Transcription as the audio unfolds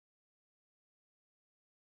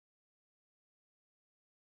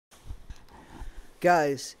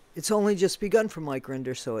Guys, it's only just begun for Mike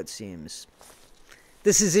Rinder, so it seems.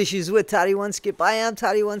 This is Issues with Toddy One Skip. I am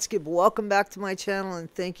Toddy One Skip. Welcome back to my channel, and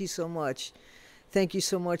thank you so much. Thank you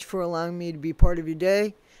so much for allowing me to be part of your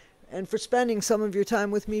day and for spending some of your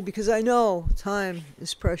time with me, because I know time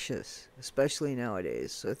is precious, especially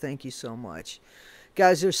nowadays. So thank you so much.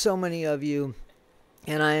 Guys, there's so many of you,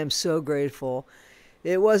 and I am so grateful.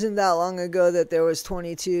 It wasn't that long ago that there was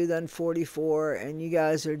 22, then 44, and you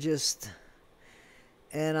guys are just...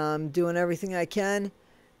 And I'm doing everything I can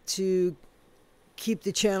to keep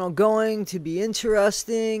the channel going, to be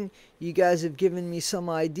interesting. You guys have given me some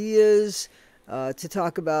ideas to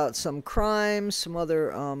talk about some crimes, some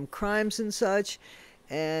other crimes and such.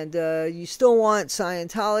 And you still want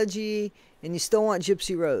Scientology, and you still want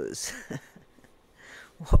Gypsy Rose.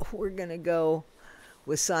 Well, we're going to go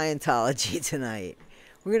with Scientology tonight.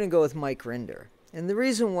 We're going to go with Mike Rinder. And the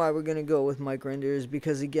reason why we're going to go with Mike Rinder is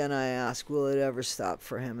because, again, I ask, will it ever stop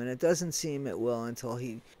for him? And it doesn't seem it will until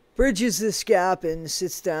he bridges this gap and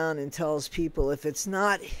sits down and tells people, if it's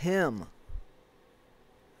not him,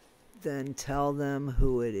 then tell them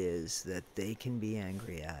who it is that they can be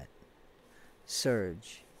angry at.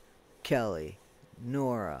 Serge, Kelly,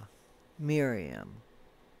 Nora, Miriam,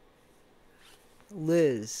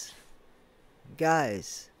 Liz.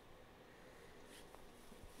 Guys,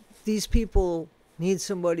 these people need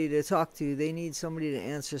somebody to talk to. They need somebody to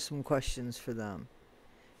answer some questions for them.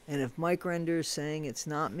 And if Mike Rinder is saying it's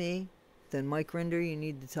not me, then Mike Rinder, you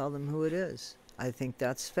need to tell them who it is. I think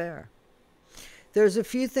that's fair. There's a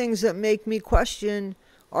few things that make me question,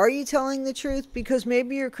 are you telling the truth? Because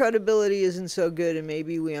maybe your credibility isn't so good, and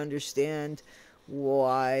maybe we understand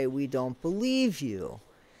why we don't believe you.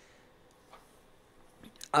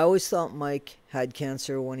 I always thought Mike had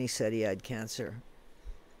cancer when he said he had cancer.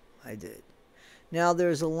 I did. Now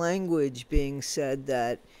there's a language being said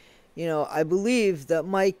that, you know, I believe that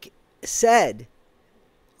Mike said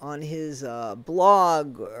on his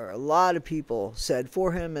blog, or a lot of people said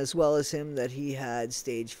for him as well as him, that he had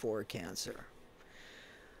stage 4 cancer.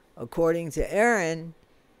 According to Aaron,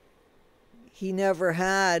 he never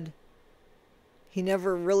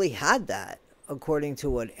really had that, according to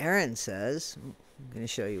what Aaron says. I'm going to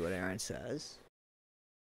show you what Aaron says.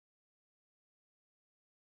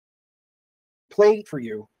 Play for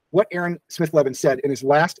you what Aaron Smith-Levin said in his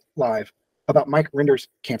last live about Mike Rinder's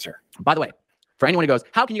cancer. By the way, for anyone who goes,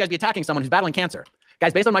 how can you guys be attacking someone who's battling cancer?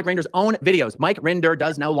 Guys, based on Mike Rinder's own videos, Mike Rinder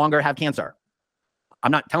does no longer have cancer.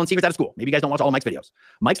 I'm not telling secrets out of school. Maybe you guys don't watch all of Mike's videos.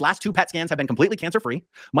 Mike's last 2 PET scans have been completely cancer-free.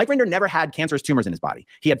 Mike Rinder never had cancerous tumors in his body.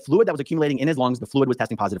 He had fluid that was accumulating in his lungs. The fluid was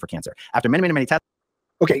testing positive for cancer. After many tests.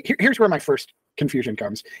 Okay, here's where my first confusion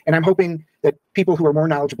comes, and I'm hoping that people who are more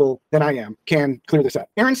knowledgeable than I am can clear this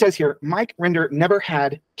up. Aaron says here, Mike Rinder never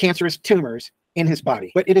had cancerous tumors in his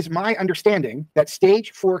body, but it is my understanding that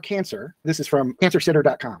stage 4 cancer, this is from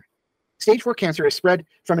cancersitter.com, stage 4 cancer is spread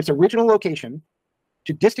from its original location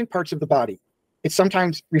to distant parts of the body. It's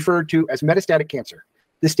sometimes referred to as metastatic cancer.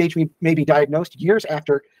 This stage may be diagnosed years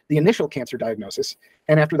after the initial cancer diagnosis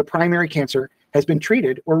and after the primary cancer has been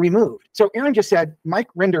treated or removed. So Aaron just said Mike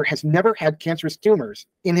Rinder has never had cancerous tumors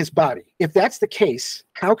in his body. If that's the case,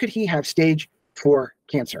 how could he have stage 4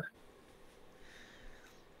 cancer?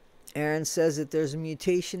 Aaron says that there's a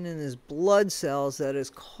mutation in his blood cells that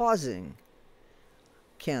is causing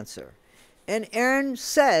cancer. And Aaron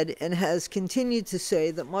said, and has continued to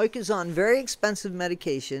say, that Mike is on very expensive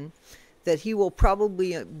medication that he will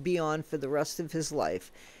probably be on for the rest of his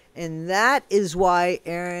life. And that is why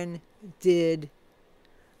Aaron did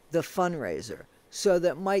the fundraiser, so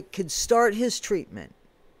that Mike could start his treatment.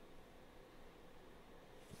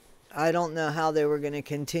 I don't know how they were going to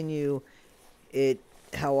continue it,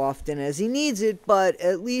 how often as he needs it, but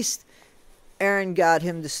at least Aaron got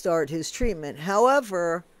him to start his treatment.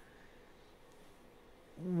 However,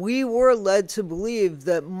 we were led to believe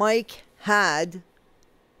that Mike had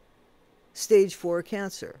stage 4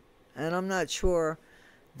 cancer, and I'm not sure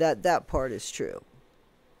that that part is true.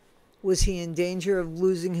 Was he in danger of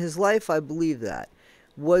losing his life? I believe that.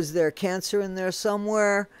 Was there cancer in there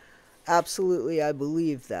somewhere? Absolutely, I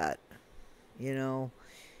believe that. You know,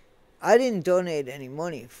 I didn't donate any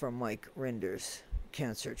money from Mike Rinder's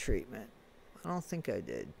cancer treatment. I don't think I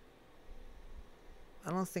did. I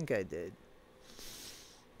don't think I did.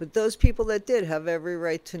 But those people that did have every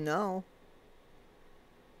right to know.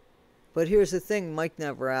 But here's the thing, Mike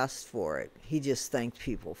never asked for it. He just thanked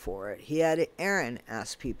people for it. He had Aaron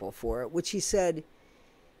ask people for it, which he said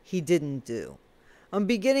he didn't do. I'm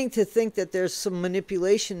beginning to think that there's some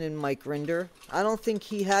manipulation in Mike Rinder. I don't think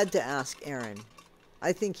he had to ask Aaron.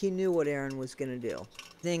 I think he knew what Aaron was going to do.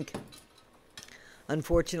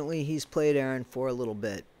 Unfortunately, he's played Aaron for a little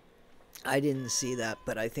bit. I didn't see that,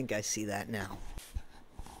 but I think I see that now.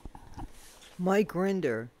 Mike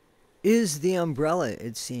Rinder is the umbrella,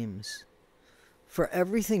 it seems, for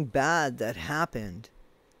everything bad that happened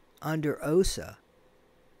under OSA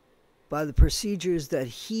by the procedures that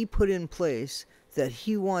he put in place, that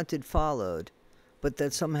he wanted followed, but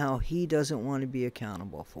that somehow he doesn't want to be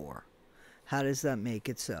accountable for. How does that make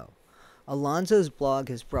it so? Alonzo's blog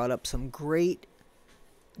has brought up some great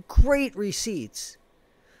receipts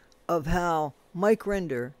of how Mike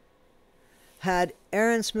Rinder had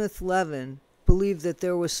Aaron Smith Levin believe that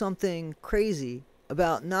there was something crazy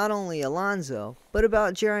about not only Alonzo, but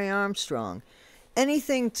about Jerry Armstrong.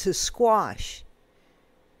 Anything to squash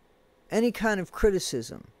any kind of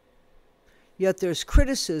criticism. Yet there's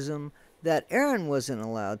criticism that Aaron wasn't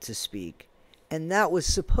allowed to speak, and that was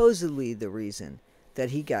supposedly the reason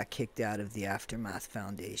that he got kicked out of the Aftermath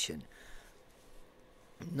Foundation.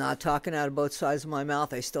 Not talking out of both sides of my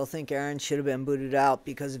mouth, I still think Aaron should have been booted out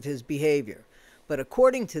because of his behavior. But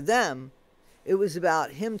according to them, it was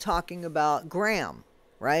about him talking about Graham,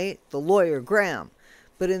 right? The lawyer Graham.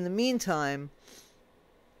 But in the meantime,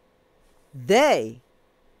 they,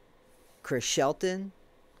 Chris Shelton,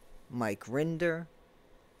 Mike Rinder,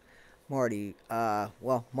 Marty,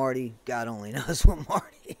 Marty, God only knows what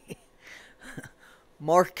Marty,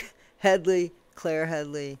 Mark Headley, Claire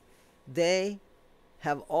Headley, they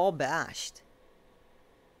have all bashed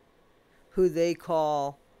who they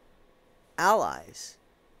call allies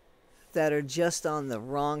that are just on the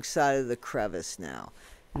wrong side of the crevice now.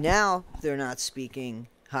 Now they're not speaking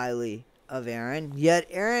highly of Aaron, yet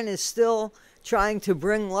Aaron is still trying to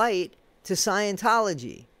bring light to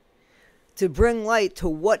Scientology, to bring light to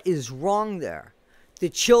what is wrong there, the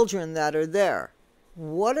children that are there.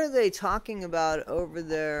 What are they talking about over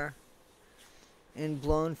there in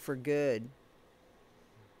Blown for Good?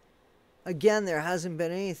 Again, there hasn't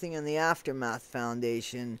been anything in the Aftermath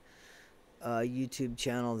Foundation YouTube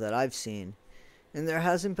channel that I've seen. And there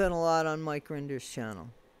hasn't been a lot on Mike Rinder's channel.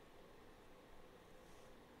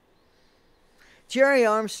 Jerry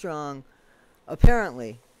Armstrong,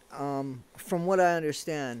 apparently, from what I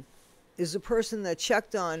understand, is a person that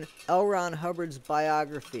checked on L. Ron Hubbard's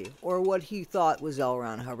biography, or what he thought was L.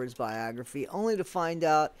 Ron Hubbard's biography, only to find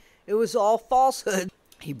out it was all falsehood.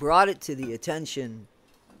 He brought it to the attention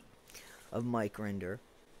of Mike Rinder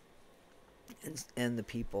and the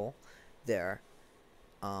people there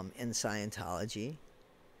in Scientology,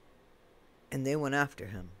 and they went after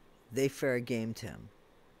him. They fair gamed him.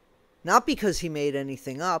 Not because he made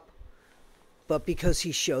anything up, but because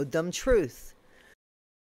he showed them truth.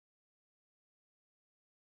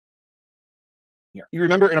 You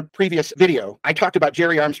remember in a previous video, I talked about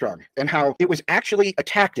Jerry Armstrong and how it was actually a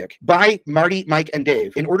tactic by Marty, Mike, and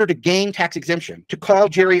Dave in order to gain tax exemption to call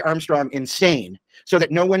Jerry Armstrong insane so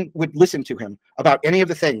that no one would listen to him about any of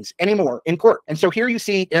the things anymore in court. And so here you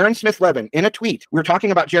see Aaron Smith Levin in a tweet. We're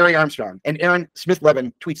talking about Jerry Armstrong, and Aaron Smith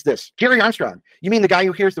Levin tweets this: Jerry Armstrong, you mean the guy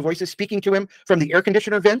who hears the voices speaking to him from the air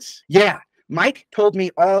conditioner vents? Yeah. Mike told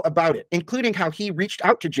me all about it, including how he reached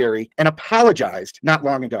out to Jerry and apologized not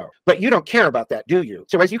long ago. But you don't care about that, do you?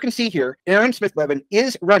 So as you can see here, Aaron Smith Levin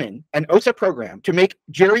is running an OSA program to make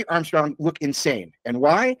Jerry Armstrong look insane. And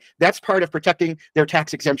why? That's part of protecting their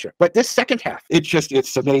tax exemption. But this second half,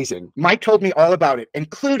 it's amazing. Mike told me all about it,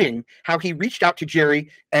 including how he reached out to Jerry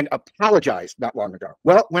and apologized not long ago.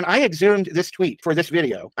 Well, when I exhumed this tweet for this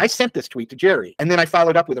video, I sent this tweet to Jerry, and then I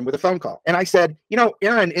followed up with him with a phone call. And I said, you know,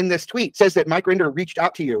 Aaron in this tweet says that Mike Rinder reached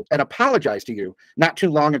out to you and apologized to you not too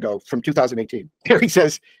long ago from 2018. Jerry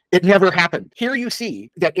says, it never happened. Here you see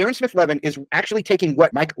that Aaron Smith Levin is actually taking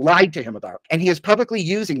what Mike lied to him about, and he is publicly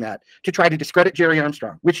using that to try to discredit Jerry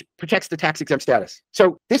Armstrong, which protects the tax exempt status.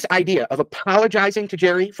 So this idea of apologizing to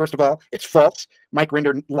Jerry, first of all, it's false. Mike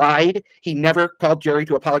Rinder lied. He never called Jerry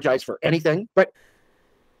to apologize for anything, but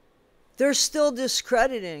they're still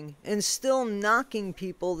discrediting and still knocking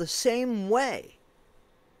people the same way.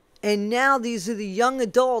 And now these are the young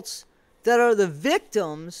adults that are the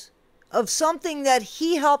victims of something that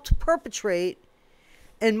he helped perpetrate.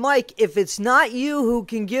 And Mike, if it's not you who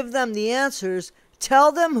can give them the answers,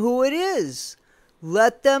 tell them who it is.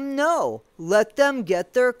 Let them know. Let them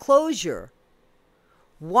get their closure.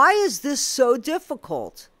 Why is this so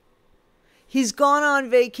difficult? He's gone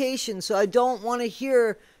on vacation, so I don't want to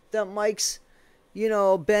hear that Mike's,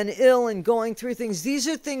 been ill and going through things. These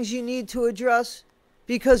are things you need to address,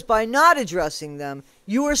 because by not addressing them,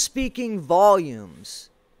 you are speaking volumes.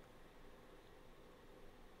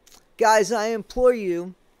 Guys, I implore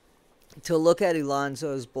you to look at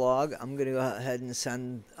Alonzo's blog. I'm going to go ahead and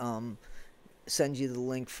send you the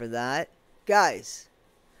link for that. Guys,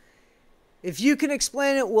 if you can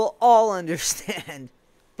explain it, we'll all understand.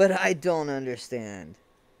 But I don't understand.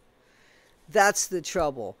 That's the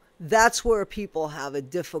trouble. That's where people have a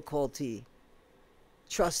difficulty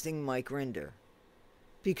trusting Mike Rinder.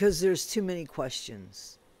 Because there's too many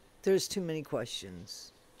questions. There's too many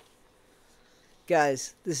questions.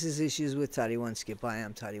 Guys, this is Issues with Toddy One Skip. I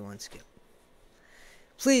am Toddy One Skip.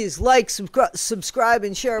 Please like, subscribe,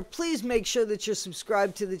 and share. Please make sure that you're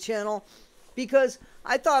subscribed to the channel, because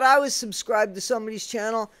I thought I was subscribed to somebody's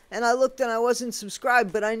channel, and I looked and I wasn't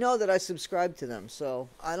subscribed, but I know that I subscribed to them. So,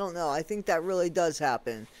 I don't know. I think that really does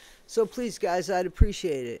happen. So, please, guys, I'd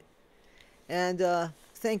appreciate it. And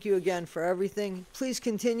thank you again for everything. Please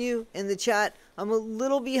continue in the chat. I'm a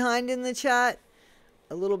little behind in the chat.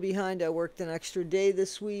 A little behind. I worked an extra day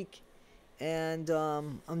this week, and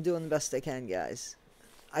I'm doing the best I can, guys.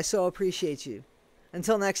 I so appreciate you.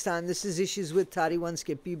 Until next time, this is Issues with Toddy One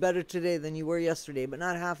Skip. Be better today than you were yesterday, but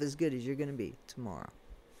not half as good as you're going to be tomorrow.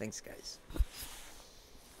 Thanks, guys.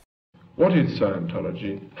 What is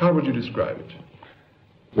Scientology? How would you describe it?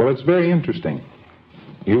 Well, it's very interesting.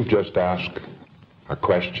 You've just asked a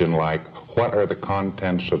question like, what are the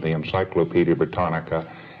contents of the Encyclopedia Britannica?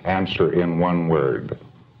 Answer in one word.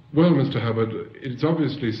 Well, Mr. Hubbard, it's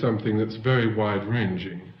obviously something that's very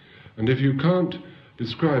wide-ranging. And if you can't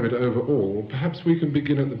describe it overall, perhaps we can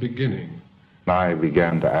begin at the beginning. I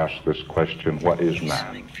began to ask this question, what is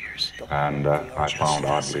man? And I found,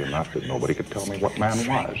 oddly enough, that nobody could tell me what man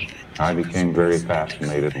was. I became very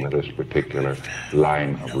fascinated with this particular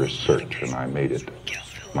line of research, and I made it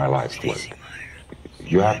my life's work.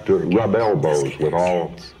 You have to rub elbows with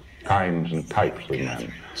all kinds and types of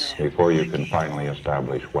men before you can finally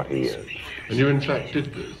establish what he is. And you, in fact,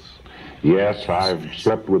 did this? Yes, I've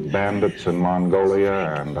slept with bandits in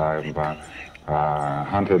Mongolia, and I've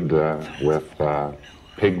hunted with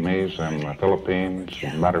pygmies in the Philippines.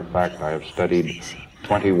 As a matter of fact, I have studied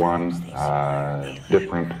 21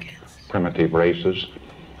 different primitive races,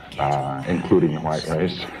 including the white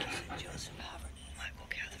race.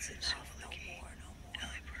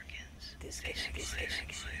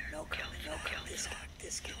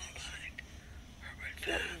 Disconnect.